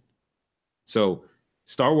station. So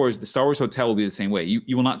the Star Wars hotel will be the same way.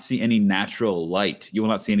 You will not see any natural light. You will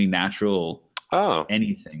not see any natural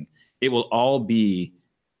anything. It will all be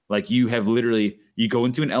like you go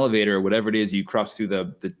into an elevator or whatever it is, you cross through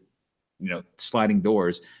the sliding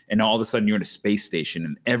doors, and all of a sudden you're in a space station,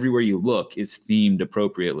 and everywhere you look is themed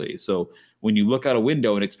appropriately. So when you look out a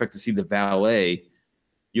window and expect to see the valet,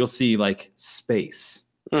 you'll see like space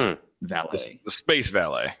valet. The space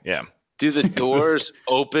valet, yeah. Do the doors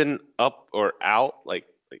open up or out? Like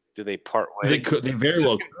do they part ways? They very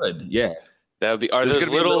well could, yeah. That would be. Are those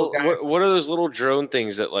little? What are those little drone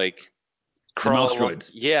things that like crawl? The mouse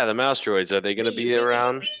droids. Yeah, the mouse droids. Are they going to be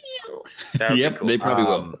around? Yep, cool. They probably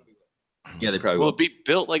will. Yeah, they probably will. Will it be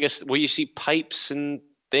built like where you see pipes and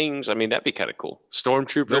things? I mean, that'd be kind of cool.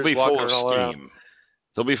 Stormtroopers. They'll be full of steam. Around.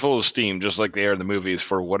 They'll be full of steam, just like they are in the movies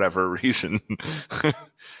for whatever reason.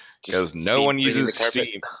 because no one uses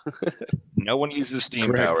Steam. No one uses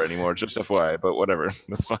Steam power anymore. Just FYI, but whatever,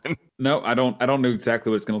 that's fine. No, I don't know exactly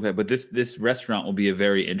what it's going to look like, but this restaurant will be a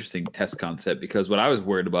very interesting test concept, because what I was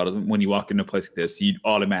worried about is when you walk into a place like this, you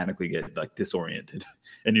automatically get like disoriented,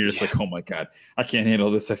 and you're just like, oh my god, I can't handle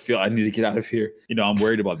this. I feel I need to get out of here. I'm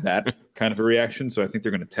worried about that kind of a reaction. So I think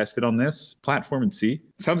they're going to test it on this platform and see.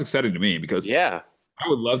 It sounds exciting to me, because I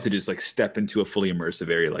would love to just like step into a fully immersive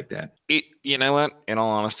area like that. You know what? In all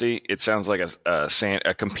honesty, it sounds like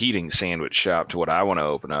a competing sandwich shop to what I want to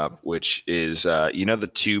open up, which is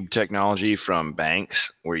the tube technology from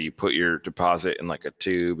banks, where you put your deposit in like a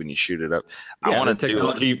tube and you shoot it up. I want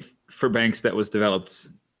technology for banks that was developed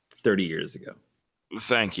 30 years ago.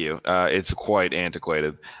 Thank you. It's quite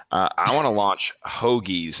antiquated. I want to launch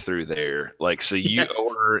hoagies through there. Like, so you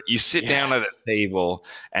order, you sit down at a table,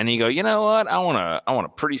 and you go, you know what? I want a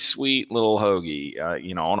pretty sweet little hoagie. I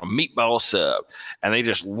want a meatball sub, and they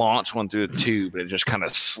just launch one through the tube, and it just kind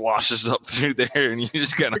of sloshes up through there, and you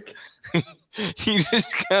just kind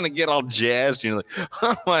of get all jazzed. And you're like,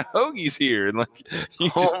 oh, my hoagie's here, and like,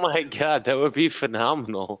 my god, that would be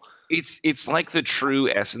phenomenal. It's like the true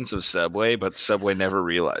essence of Subway, but Subway never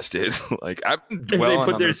realized it. Like, I've been dwelling on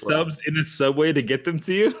they put their subs in a Subway to get them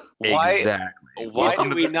to you? Exactly. Why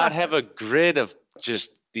do we not have a grid of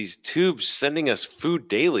just these tubes sending us food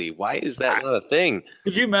daily? Why is that not a thing?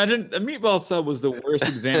 Could you imagine? A meatball sub was the worst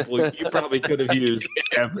example you probably could have used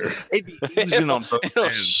ever. It'll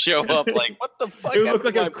show up like, what the fuck? It would look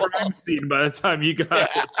like a crime scene by the time you got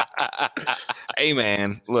it. Hey,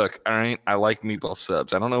 man, look, all right, I like meatball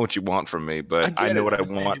subs. I don't know what you want from me, but I know what I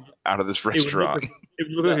want out of this restaurant. It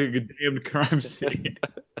would look like a damned crime scene.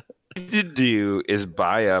 What you do is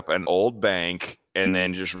buy up an old bank and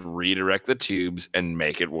then just redirect the tubes and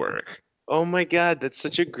make it work. Oh my god, that's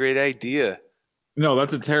such a great idea. No,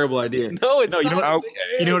 that's a terrible idea. No, it's not.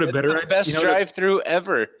 You know what a better idea? Best drive-through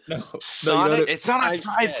ever. No, Sonic. It's not a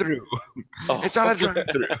drive-through. It's not a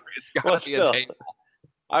drive-through. It's got to be a table.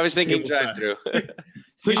 I was thinking drive-through.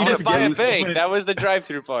 So you just buy a bank. That was the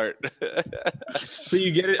drive-through part. So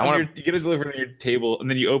you get it. You get it delivered on your table, and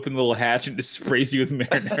then you open the little hatch and it just sprays you with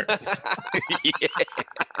marinara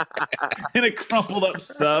in a crumpled up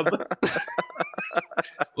sub.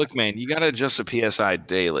 Look, man, you got to adjust the PSI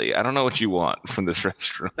daily. I don't know what you want from this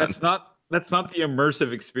restaurant. That's not the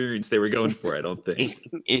immersive experience they were going for, I don't think.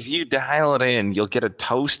 If you dial it in, you'll get a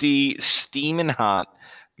toasty, steaming hot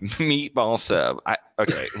meatball sub.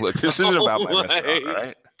 Okay, look, this isn't about my restaurant, all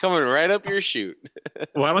right? Coming right up your chute.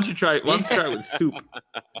 Why don't you try it with soup?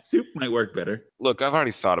 Soup might work better. Look, I've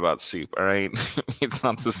already thought about soup, all right? It's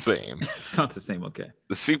not the same. It's not the same, okay.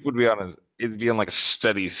 The soup would be it'd be on like a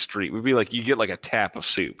steady street. It would be like you get like a tap of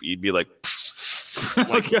soup. You'd be like, oh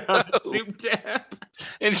my god, soup tap.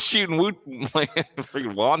 And shooting like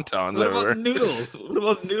freaking wontons what everywhere. About noodles? What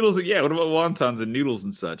about noodles? Yeah, what about wontons and noodles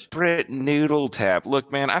and such? Brett noodle tap.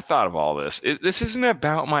 Look, man, I've thought of all this. This isn't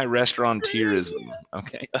about my restaurateurism.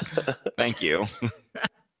 Okay. Thank you.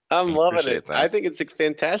 I'm loving it. That. I think it's a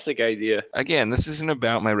fantastic idea. Again, this isn't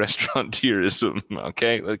about my restaurateurism.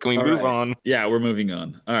 Okay. Can we move on? Yeah, we're moving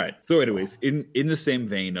on. All right. So anyways, in the same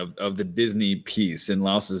vein of the Disney piece in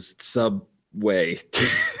Laos's Subway.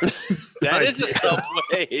 That is a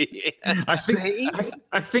Subway.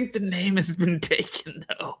 I think the name has been taken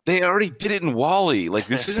though. They already did it in WALL-E. Like,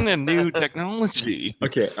 this isn't a new technology.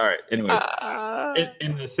 Okay. All right. Anyways,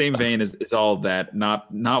 in the same vein as all of that,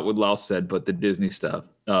 not what Laos said, but the Disney stuff.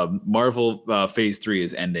 Marvel Phase 3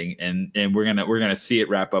 is ending, and we're gonna see it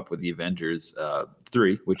wrap up with the Avengers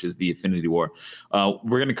 3, which is the Infinity War.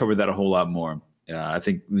 We're gonna cover that a whole lot more. I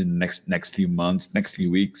think in the next few months, next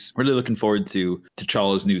few weeks, really looking forward to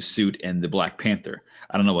T'Challa's new suit and the Black Panther.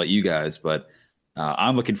 I don't know about you guys, but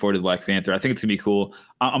I'm looking forward to the Black Panther. I think it's gonna be cool.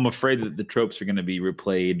 I'm afraid that the tropes are gonna be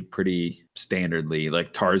replayed pretty standardly,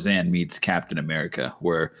 like Tarzan meets Captain America,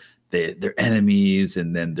 where they're enemies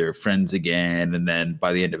and then they're friends again, and then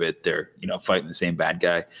by the end of it, they're fighting the same bad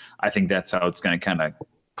guy. I think that's how it's gonna kind of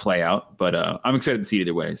play out, but I'm excited to see it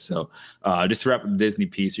either way. So just to wrap up the Disney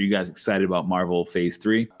piece, are you guys excited about Marvel Phase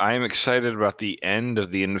 3? I am excited about the end of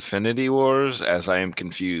the Infinity Wars, as I am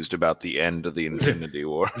confused about the end of the Infinity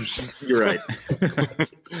Wars. You're right.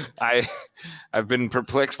 I've been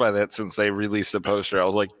perplexed by that since they released the poster. I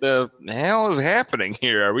was like, the hell is happening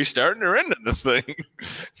here? Are we starting or ending this thing?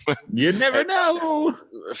 You never know.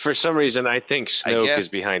 For some reason, I think Snoke is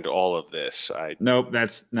behind all of this. Nope,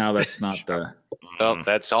 that's not the... Well,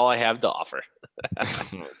 that's all I have to offer.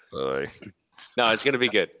 Boy. No, it's going to be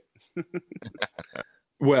good.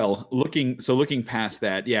 Well, looking past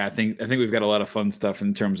that, yeah, I think we've got a lot of fun stuff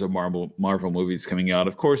in terms of Marvel movies coming out.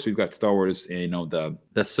 Of course, we've got Star Wars, the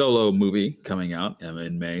Solo movie coming out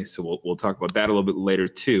in May, so we'll talk about that a little bit later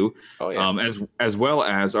too. Oh yeah. As well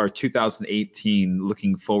as our 2018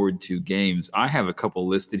 looking forward to games. I have a couple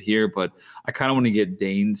listed here, but I kind of want to get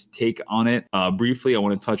Dane's take on it. Briefly, I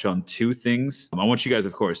want to touch on two things. I want you guys,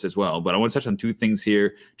 of course, as well, but I want to touch on two things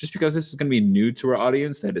here, just because this is going to be new to our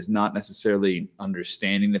audience that is not necessarily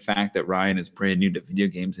understanding the fact that Ryan is brand new to video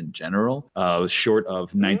games in general, short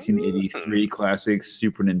of 1983 classic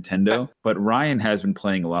Super Nintendo. But Ryan has been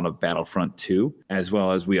playing a lot of Battlefront 2, as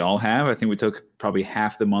well as we all have. I think we took probably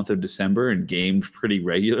half the month of December and gamed pretty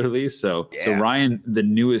regularly. So Ryan, the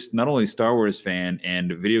newest, not only Star Wars fan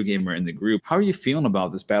and video gamer in the group, how are you feeling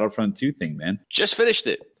about this Battlefront 2 thing, man? Just finished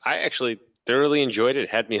it. I actually thoroughly enjoyed it.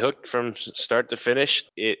 Had me hooked from start to finish.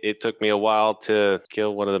 It took me a while to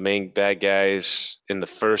kill one of the main bad guys in the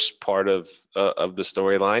first part of the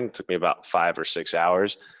storyline. It took me about 5 or 6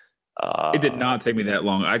 hours. It did not take me that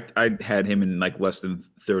long. I had him in like less than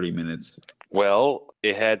 30 minutes. Well,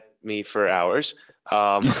 it had me for hours.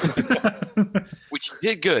 Which you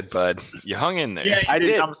did good, bud. You hung in there. Yeah, I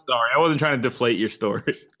did. I'm sorry. I wasn't trying to deflate your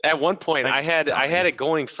story. At one point, I had it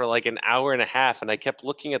going for like an hour and a half, and I kept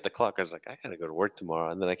looking at the clock. I was like, I gotta go to work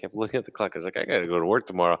tomorrow. And then I kept looking at the clock. I was like, I gotta go to work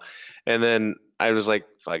tomorrow. And then I was like,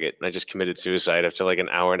 fuck it. And I just committed suicide after like an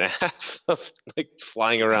hour and a half of like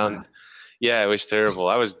flying around. Yeah, it was terrible.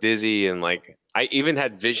 I was dizzy, and like I even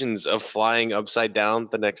had visions of flying upside down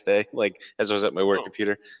the next day, like as I was at my work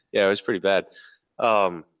computer. Yeah, it was pretty bad.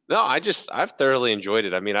 No, I've thoroughly enjoyed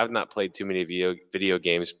it. I mean, I've not played too many video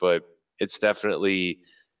games, but it's definitely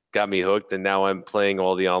got me hooked. And now I'm playing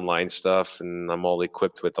all the online stuff, and I'm all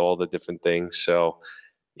equipped with all the different things. So,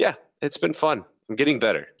 yeah, it's been fun. I'm getting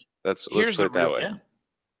better. Let's put it that way. Yeah.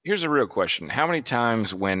 Here's a real question. How many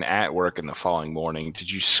times when at work in the following morning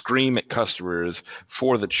did you scream at customers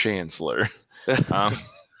for the Chancellor?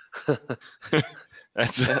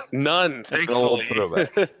 That's none. That's an old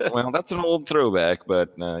throwback. Well, that's an old throwback,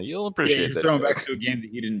 but you'll appreciate that. Throwing back to a game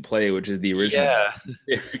that you didn't play, which is the original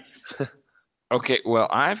series. Okay, well,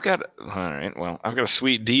 I've got a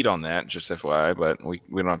sweet deed on that, just FYI, but we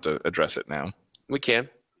don't have to address it now. We can.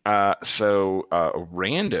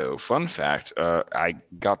 Rando, fun fact, I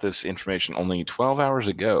got this information only 12 hours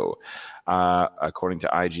ago, according to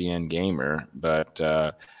IGN Gamer, but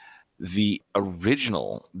the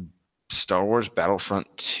original Star Wars Battlefront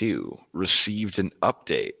 2 received an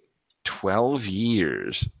update 12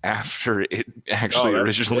 years after it actually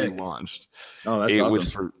originally launched. Oh, that's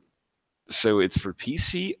awesome. It's for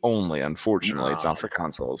PC only, unfortunately. It's not for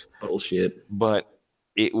consoles. Bullshit. But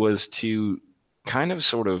it was to kind of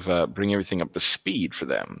sort of bring everything up to speed for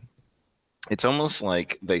them. It's almost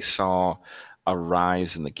like they saw a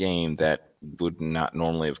rise in the game that would not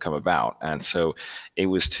normally have come about. And so it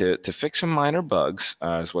was to fix some minor bugs,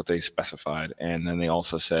 is what they specified. And then they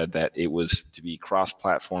also said that it was to be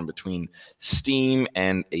cross-platform between Steam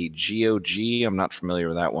and a GOG. I'm not familiar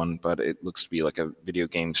with that one, but it looks to be like a video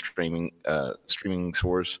game streaming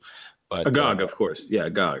source. But a GOG, of course. Yeah,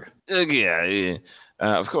 GOG. Yeah.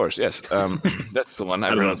 Of course, yes. That's the one.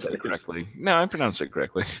 I pronounced it correctly. No, I pronounced it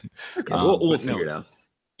correctly. Okay, we'll figure it out.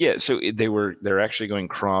 Yeah, so they're actually going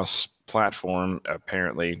cross-platform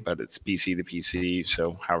apparently, but it's PC to PC.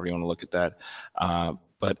 So however you want to look at that.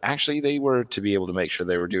 But actually, they were to be able to make sure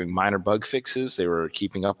they were doing minor bug fixes. They were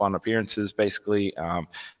keeping up on appearances, basically,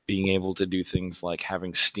 being able to do things like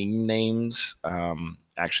having Steam names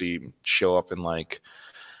actually show up in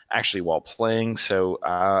actually while playing. So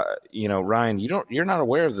Ryan, you're not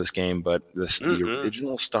aware of this game, but the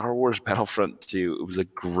original Star Wars Battlefront 2, it was a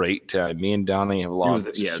great time. Me and Donnie have lost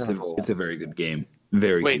it's a very good game.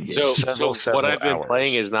 Very good game. So what I've been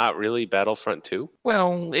playing is not really Battlefront 2?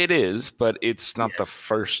 Well, it is, but it's not the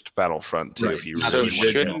first Battlefront 2 if you really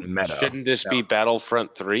shouldn't this be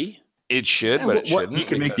Battlefront 3? It should, but it shouldn't. You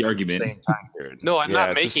can make the argument. No, I'm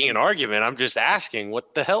not making an argument. I'm just asking,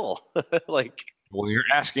 what the hell? Well, you're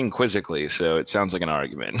asking quizzically, so it sounds like an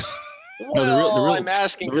argument. Well, I'm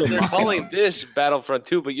asking because they're calling this Battlefront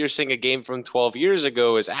 2, but you're saying a game from 12 years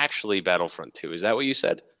ago is actually Battlefront 2. Is that what you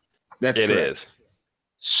said? It is.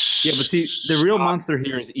 Yeah, but see, the real monster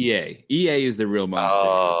here is EA. EA is the real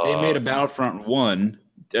monster. They made a Battlefront 1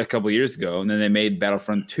 a couple years ago, and then they made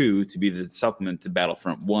Battlefront 2 to be the supplement to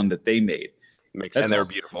Battlefront 1 that they made. Makes sense. And they're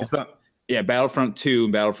beautiful. Yeah, Battlefront 2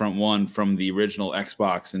 and Battlefront 1 from the original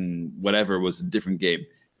Xbox and whatever was a different game.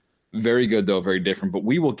 Very good, though, very different. But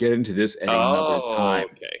we will get into this at another time.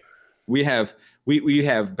 Okay. We have We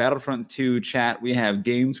have Battlefront 2 chat. We have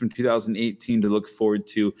games from 2018 to look forward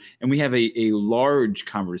to. And we have a large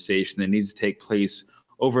conversation that needs to take place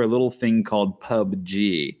over a little thing called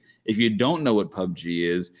PUBG. If you don't know what PUBG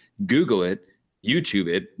is, Google it, YouTube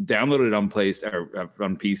it, download it on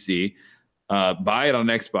on PC, buy it on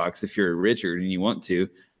Xbox if you're Richard and you want to,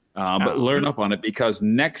 but learn up on it, because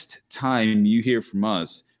next time you hear from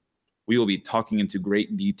us, we will be talking into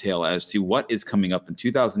great detail as to what is coming up in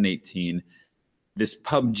 2018, this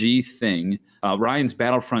PUBG thing, Ryan's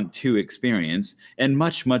Battlefront 2 experience, and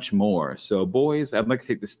much, much more. So, boys, I'd like to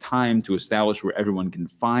take this time to establish where everyone can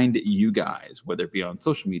find you guys, whether it be on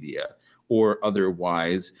social media or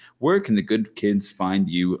otherwise. Where can the good kids find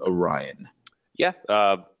you, Ryan? Yeah,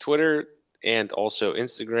 Twitter and also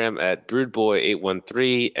Instagram at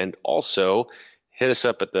BroodBoy813, and also hit us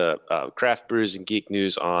up at the Craft Brews and Geek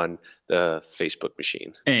News on the Facebook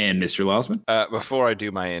machine. And Mr. Lausman? Before I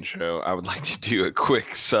do my intro, I would like to do a quick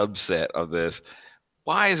subset of this.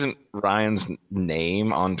 Why isn't Ryan's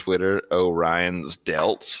name on Twitter Ryan's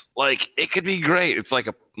Delts? Like, it could be great. It's like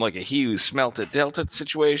a he who smelt it Delta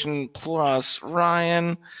situation plus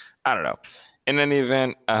Ryan. I don't know. In any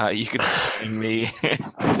event, you can find me.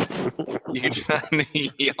 You can find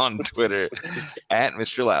me on Twitter at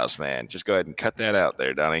Mr. Lausman. Just go ahead and cut that out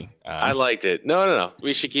there, Donnie. I liked it. No.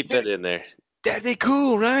 We should keep that in there. That'd be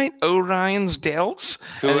cool, right? Orion's Delts.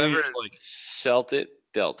 Whoever selt it,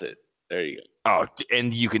 dealt it. There you go. Oh,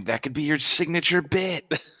 and that could be your signature bit.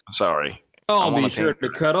 I'm sorry. I'll be sure to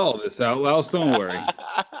cut all this out, Laus. Don't worry.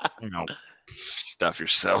 Stuff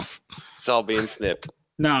yourself. It's all being snipped.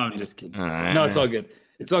 No, I'm just kidding. No, it's all good.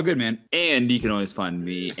 It's all good, man. And you can always find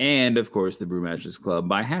me and, of course, the Brewmasters Club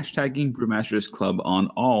by hashtagging Brewmasters Club on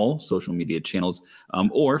all social media channels,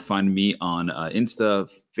 or find me on Insta,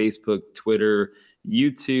 Facebook, Twitter,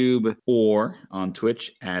 YouTube, or on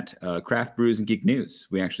Twitch at Craft Brews and Geek News.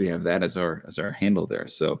 We actually have that as our handle there.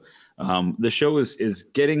 So the show is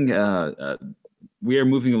getting we are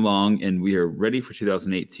moving along, and we are ready for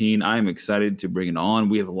 2018. I am excited to bring it on.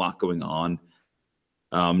 We have a lot going on.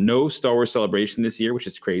 No Star Wars Celebration this year, which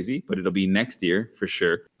is crazy, but it'll be next year for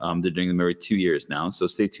sure. They're doing them every 2 years now, so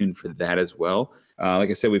stay tuned for that as well.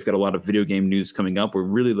 Like I said, we've got a lot of video game news coming up. We're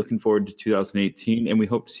really looking forward to 2018, and we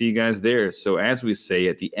hope to see you guys there. So as we say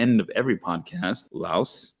at the end of every podcast,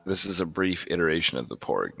 Laus. This is a brief iteration of the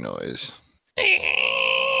Porg noise.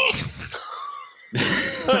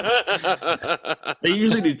 They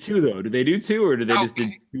usually do two, though. Do they do two, or do they just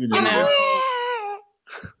do two?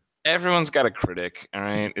 Everyone's got a critic, all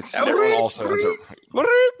right? Everyone also has a...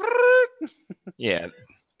 Yeah.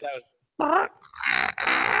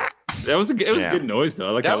 It was good noise,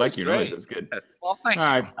 though. I like your noise. It was good. Well, thanks.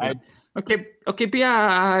 All right. Okay, bye. Okay,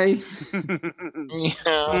 bye.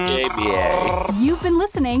 You've been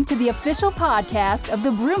listening to the official podcast of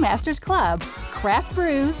the Brewmasters Club, Craft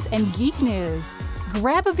Brews and Geek News.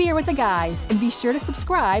 Grab a beer with the guys and be sure to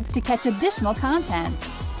subscribe to catch additional content.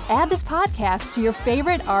 Add this podcast to your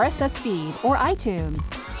favorite RSS feed or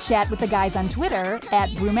iTunes. Chat with the guys on Twitter at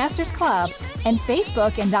Brewmasters Club and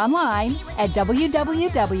Facebook and online at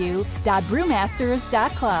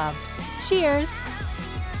www.brewmasters.club. Cheers!